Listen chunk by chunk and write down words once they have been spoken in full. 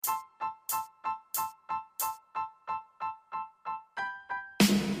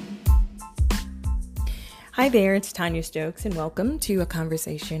Hi there, it's Tanya Stokes, and welcome to A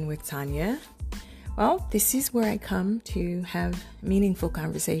Conversation with Tanya. Well, this is where I come to have meaningful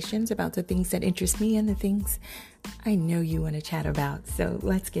conversations about the things that interest me and the things I know you want to chat about. So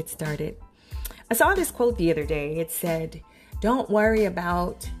let's get started. I saw this quote the other day. It said, "Don't worry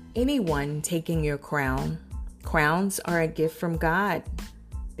about anyone taking your crown. Crowns are a gift from God.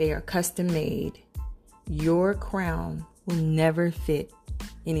 They are custom made. Your crown will never fit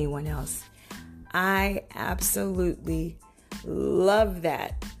anyone else." I absolutely love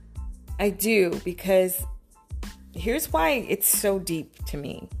that. I do, because here's why it's so deep to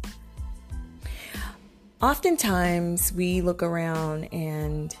me. Oftentimes we look around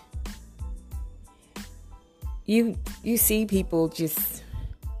and you see people just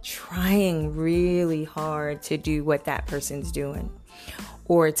trying really hard to do what that person's doing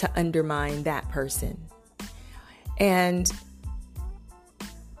or to undermine that person. And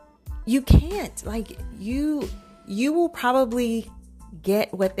you can't, you will probably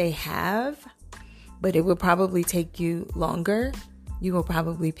get what they have, but it will probably take you longer. You will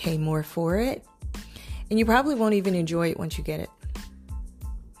probably pay more for it. And you probably won't even enjoy it once you get it.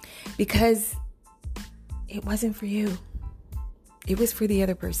 Because it wasn't for you. It was for the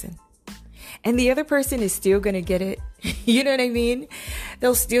other person. And the other person is still going to get it. You know what I mean?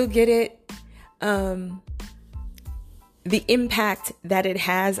 They'll still get it. The impact that it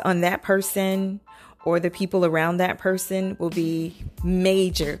has on that person or the people around that person will be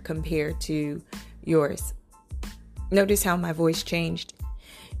major compared to yours. Notice how my voice changed,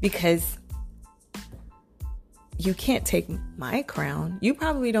 because you can't take my crown. You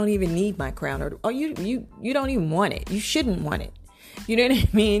probably don't even need my crown, or you don't even want it. You shouldn't want it. You know what I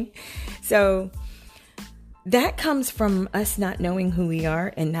mean? So that comes from us not knowing who we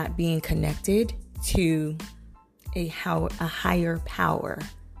are and not being connected to a higher power.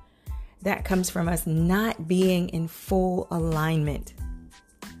 That comes from us not being in full alignment.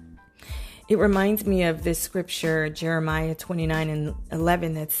 It reminds me of this scripture, Jeremiah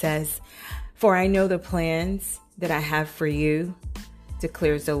 29:11, that says, "For I know the plans that I have for you,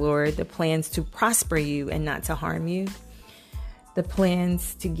 declares the Lord, the plans to prosper you and not to harm you, the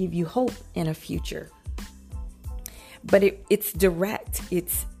plans to give you hope and a future." But it's direct.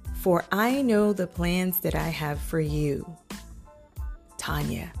 It's, "For I know the plans that I have for you,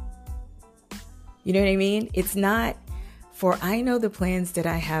 Tanya." You know what I mean? It's not, "For I know the plans that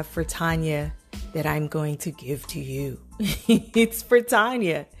I have for Tanya that I'm going to give to you." It's for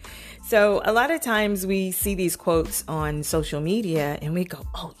Tanya. So a lot of times we see these quotes on social media and we go,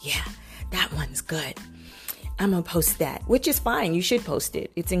 "Oh yeah, that one's good. I'm going to post that," which is fine. You should post it.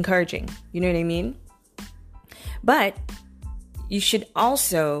 It's encouraging. You know what I mean? But you should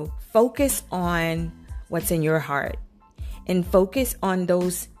also focus on what's in your heart and focus on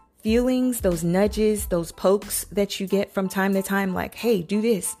those feelings, those nudges, those pokes that you get from time to time, like, "Hey, do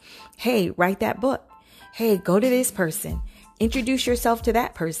this. Hey, write that book. Hey, go to this person. Introduce yourself to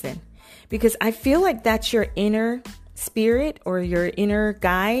that person." Because I feel like that's your inner spirit or your inner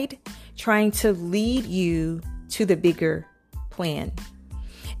guide trying to lead you to the bigger plan.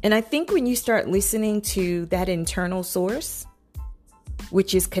 And I think when you start listening to that internal source,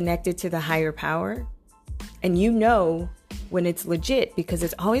 which is connected to the higher power, and you know when it's legit, because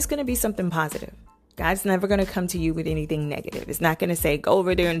it's always going to be something positive. God's never going to come to you with anything negative. It's not going to say, "Go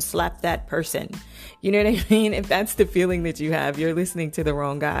over there and slap that person." You know what I mean? If that's the feeling that you have, you're listening to the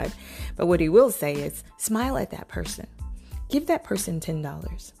wrong God. But what he will say is, smile at that person. Give that person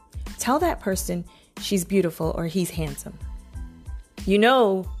 $10. Tell that person she's beautiful or he's handsome. You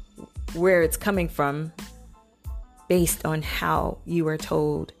know where it's coming from based on how you are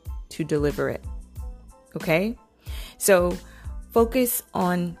told to deliver it. Okay? So focus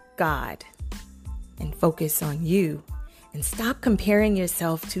on God and focus on you, and stop comparing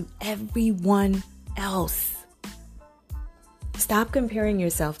yourself to everyone else. Stop comparing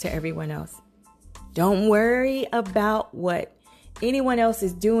yourself to everyone else. Don't worry about what anyone else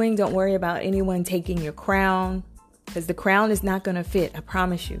is doing. Don't worry about anyone taking your crown, because the crown is not going to fit. I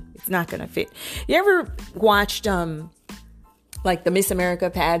promise you, it's not going to fit. You ever watched like the Miss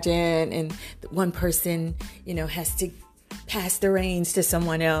America pageant, and one person, has to pass the reins to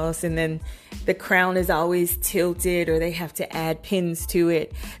someone else, and then the crown is always tilted, or they have to add pins to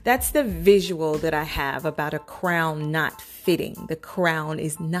it? That's the visual that I have about a crown not fitting. The crown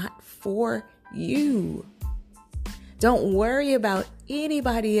is not for you. Don't worry about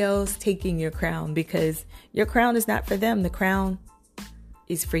anybody else taking your crown, because your crown is not for them. The crown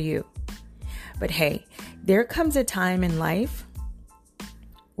is for you. But hey, there comes a time in life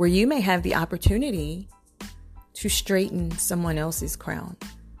where you may have the opportunity to straighten someone else's crown,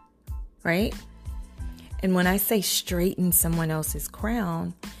 right? And when I say straighten someone else's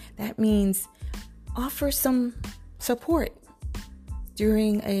crown, that means offer some support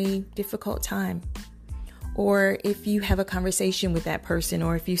during a difficult time. Or if you have a conversation with that person,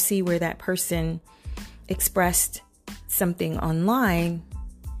 or if you see where that person expressed something online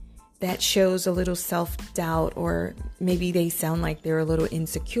that shows a little self-doubt, or maybe they sound like they're a little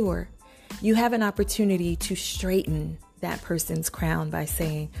insecure, you have an opportunity to straighten that person's crown by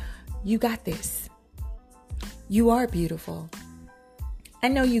saying, you got this. You are beautiful. I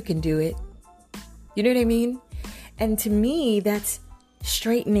know you can do it. You know what I mean? And to me, that's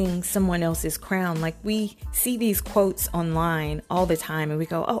straightening someone else's crown. Like, we see these quotes online all the time and we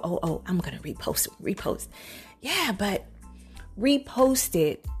go, oh, I'm going to repost. Yeah, but repost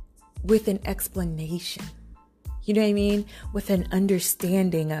it with an explanation. You know what I mean? With an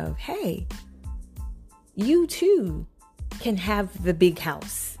understanding of, hey, you too can have the big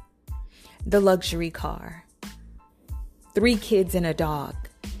house, the luxury car, 3 kids and a dog,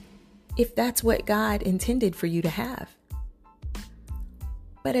 if that's what God intended for you to have.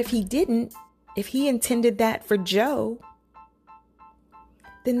 But if he didn't, if he intended that for Joe,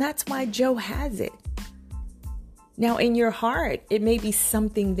 then that's why Joe has it. Now, in your heart, it may be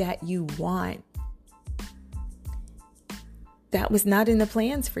something that you want. That was not in the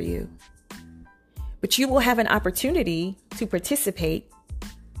plans for you. But you will have an opportunity to participate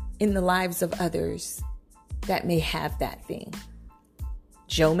in the lives of others that may have that thing.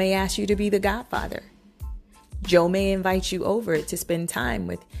 Joe may ask you to be the godfather. Joe may invite you over to spend time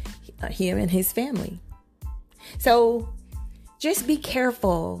with him and his family. So just be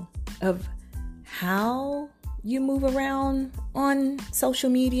careful of how you move around on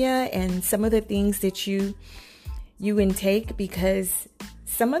social media and some of the things that you intake, because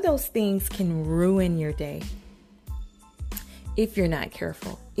some of those things can ruin your day if you're not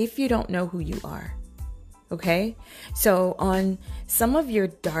careful, if you don't know who you are. Okay? So on some of your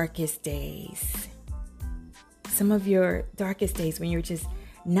darkest days when you're just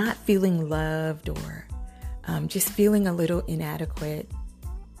not feeling loved, or just feeling a little inadequate,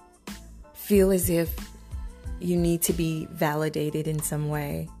 feel as if you need to be validated in some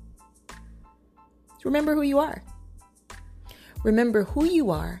way, remember who you are. Remember who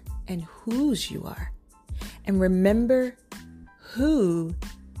you are and whose you are. And remember who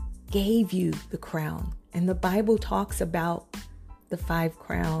gave you the crown. And the Bible talks about the 5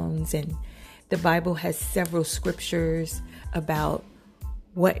 crowns, and the Bible has several scriptures about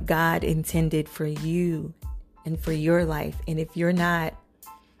what God intended for you and for your life. And if you're not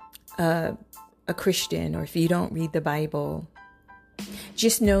a Christian, or if you don't read the Bible,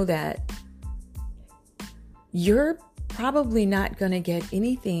 just know that you're probably not going to get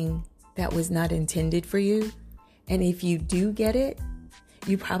anything that was not intended for you. And if you do get it,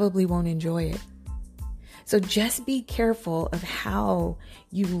 you probably won't enjoy it. So just be careful of how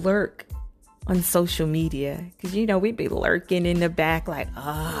you lurk on social media, because, we'd be lurking in the back like,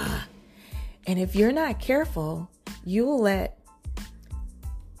 And if you're not careful, you will let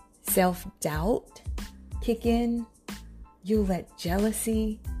self-doubt kick in. You'll let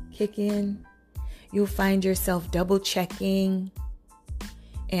jealousy kick in. You'll find yourself double checking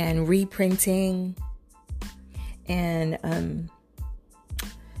and reprinting and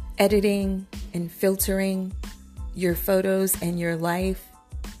editing and filtering your photos and your life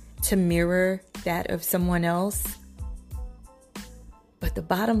to mirror that of someone else. But the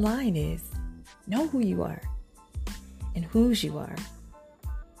bottom line is, know who you are and whose you are,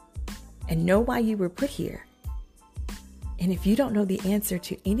 and know why you were put here. And if you don't know the answer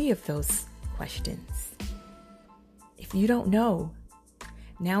to any of those questions, if you don't know,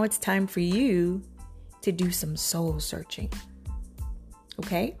 now it's time for you to do some soul searching.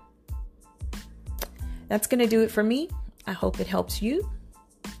 Okay? That's going to do it for me. I hope it helps you.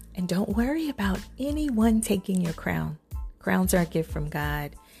 And don't worry about anyone taking your crown. Crowns are a gift from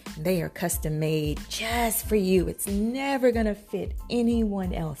God. And they are custom made just for you. It's never going to fit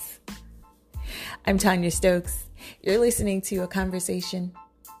anyone else. I'm Tanya Stokes. You're listening to A Conversation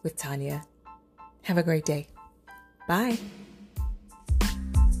with Tanya. Have a great day. Bye.